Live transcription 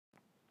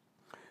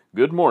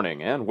Good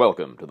morning and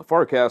welcome to the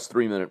FarrCast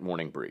 3-Minute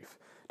Morning Brief.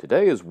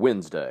 Today is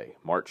Wednesday,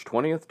 March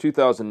 20th,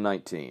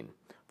 2019.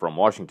 From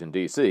Washington,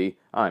 D.C.,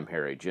 I'm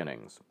Harry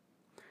Jennings.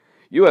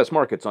 U.S.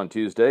 markets on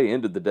Tuesday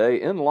ended the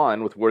day in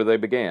line with where they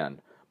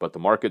began, but the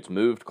markets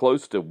moved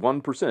close to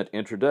 1%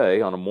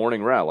 intraday on a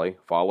morning rally,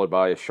 followed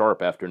by a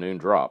sharp afternoon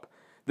drop,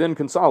 then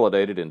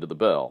consolidated into the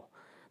bell.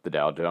 The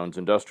Dow Jones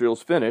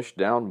Industrials finished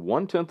down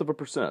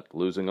 0.1%,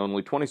 losing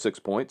only 26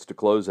 points to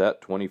close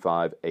at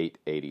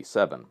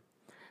 25,887.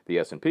 The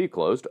S&P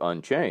closed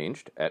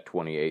unchanged at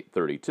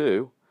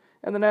 2832,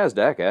 and the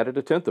Nasdaq added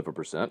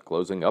 0.1%,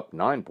 closing up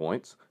 9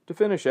 points to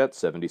finish at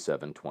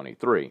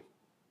 7723.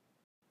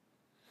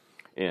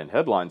 In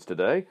headlines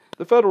today,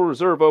 the Federal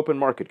Reserve Open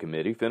Market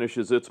Committee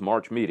finishes its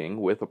March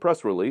meeting with a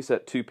press release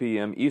at 2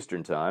 p.m.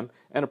 Eastern Time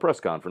and a press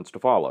conference to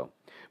follow.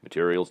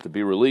 Materials to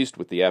be released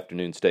with the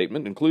afternoon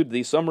statement include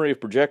the summary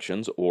of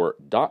projections, or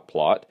dot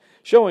plot,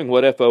 showing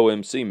what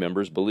FOMC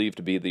members believe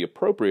to be the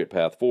appropriate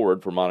path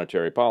forward for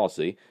monetary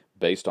policy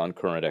based on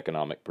current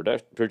economic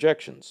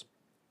projections.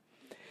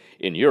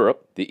 In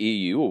Europe, the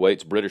EU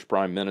awaits British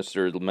Prime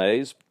Minister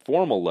May's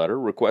formal letter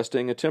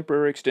requesting a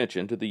temporary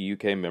extension to the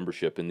UK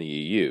membership in the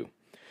EU.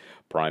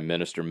 Prime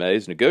Minister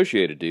May's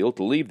negotiated deal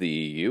to leave the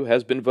EU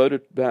has been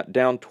voted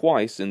down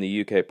twice in the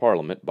UK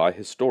Parliament by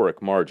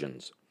historic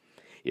margins.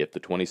 If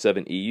the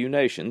 27 EU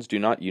nations do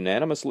not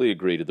unanimously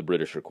agree to the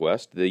British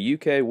request, the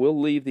UK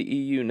will leave the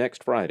EU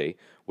next Friday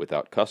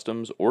without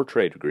customs or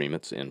trade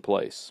agreements in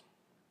place.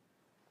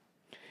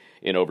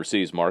 In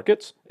overseas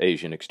markets,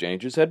 Asian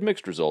exchanges had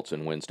mixed results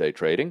in Wednesday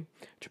trading.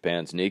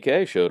 Japan's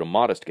Nikkei showed a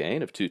modest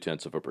gain of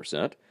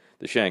 0.2%,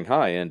 the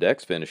Shanghai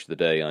index finished the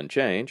day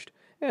unchanged,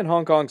 and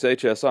Hong Kong's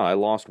HSI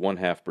lost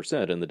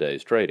 0.5% in the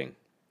day's trading.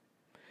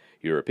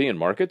 European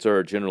markets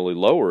are generally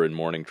lower in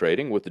morning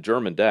trading, with the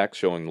German DAX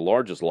showing the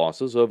largest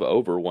losses of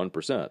over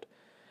 1%.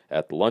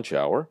 At the lunch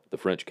hour, the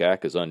French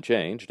CAC is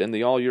unchanged, and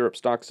the All-Europe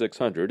Stock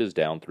 600 is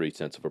down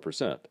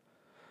 0.3%.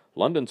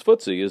 London's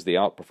FTSE is the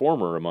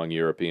outperformer among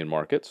European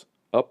markets,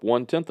 up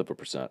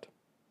 0.1%.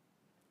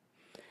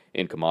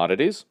 In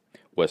commodities,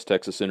 West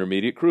Texas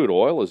Intermediate crude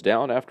oil is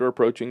down after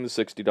approaching the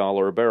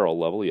 $60 a barrel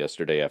level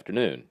yesterday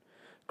afternoon.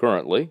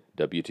 Currently,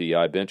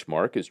 WTI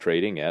benchmark is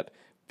trading at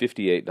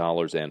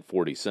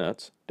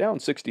 $58.40, down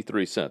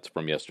 63 cents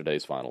from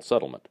yesterday's final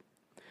settlement.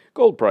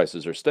 Gold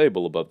prices are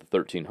stable above the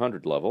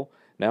 $1,300 level,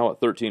 now at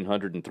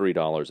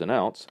 $1,303 an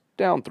ounce,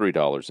 down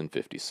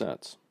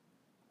 $3.50.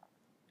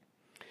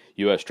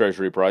 U.S.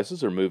 Treasury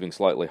prices are moving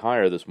slightly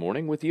higher this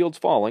morning, with yields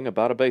falling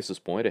about a basis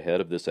point ahead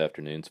of this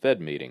afternoon's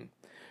Fed meeting.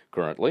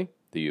 Currently,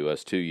 the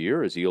U.S.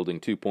 2-year is yielding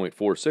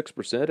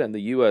 2.46% and the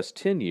U.S.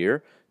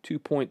 10-year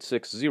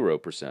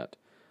 2.60%.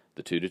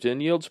 The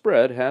 2-to-10 yield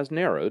spread has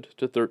narrowed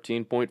to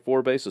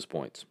 13.4 basis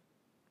points.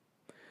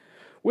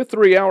 With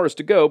 3 hours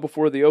to go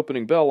before the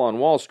opening bell on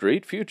Wall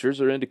Street, futures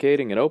are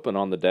indicating an open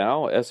on the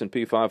Dow,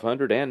 S&P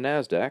 500, and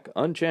Nasdaq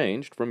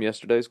unchanged from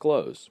yesterday's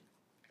close.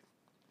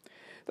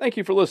 Thank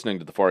you for listening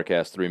to the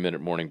FarrCast 3-Minute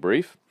Morning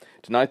Brief.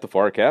 Tonight, the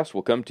FarrCast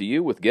will come to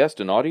you with guest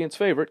and audience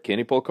favorite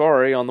Kenny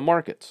Polcari on the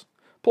markets.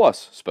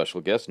 Plus,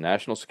 special guest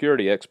national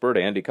security expert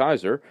Andy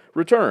Kaiser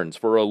returns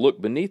for a look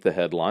beneath the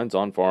headlines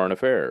on foreign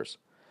affairs.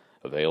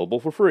 Available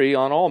for free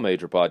on all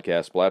major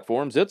podcast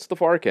platforms, it's the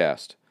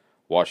FarrCast.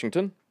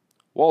 Washington,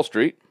 Wall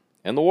Street,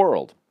 and the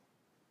world.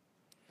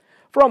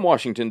 From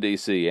Washington,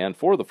 D.C., and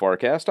for the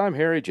FarrCast, I'm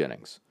Harry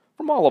Jennings.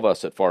 From all of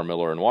us at Farr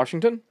Miller in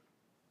Washington,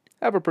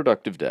 have a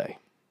productive day.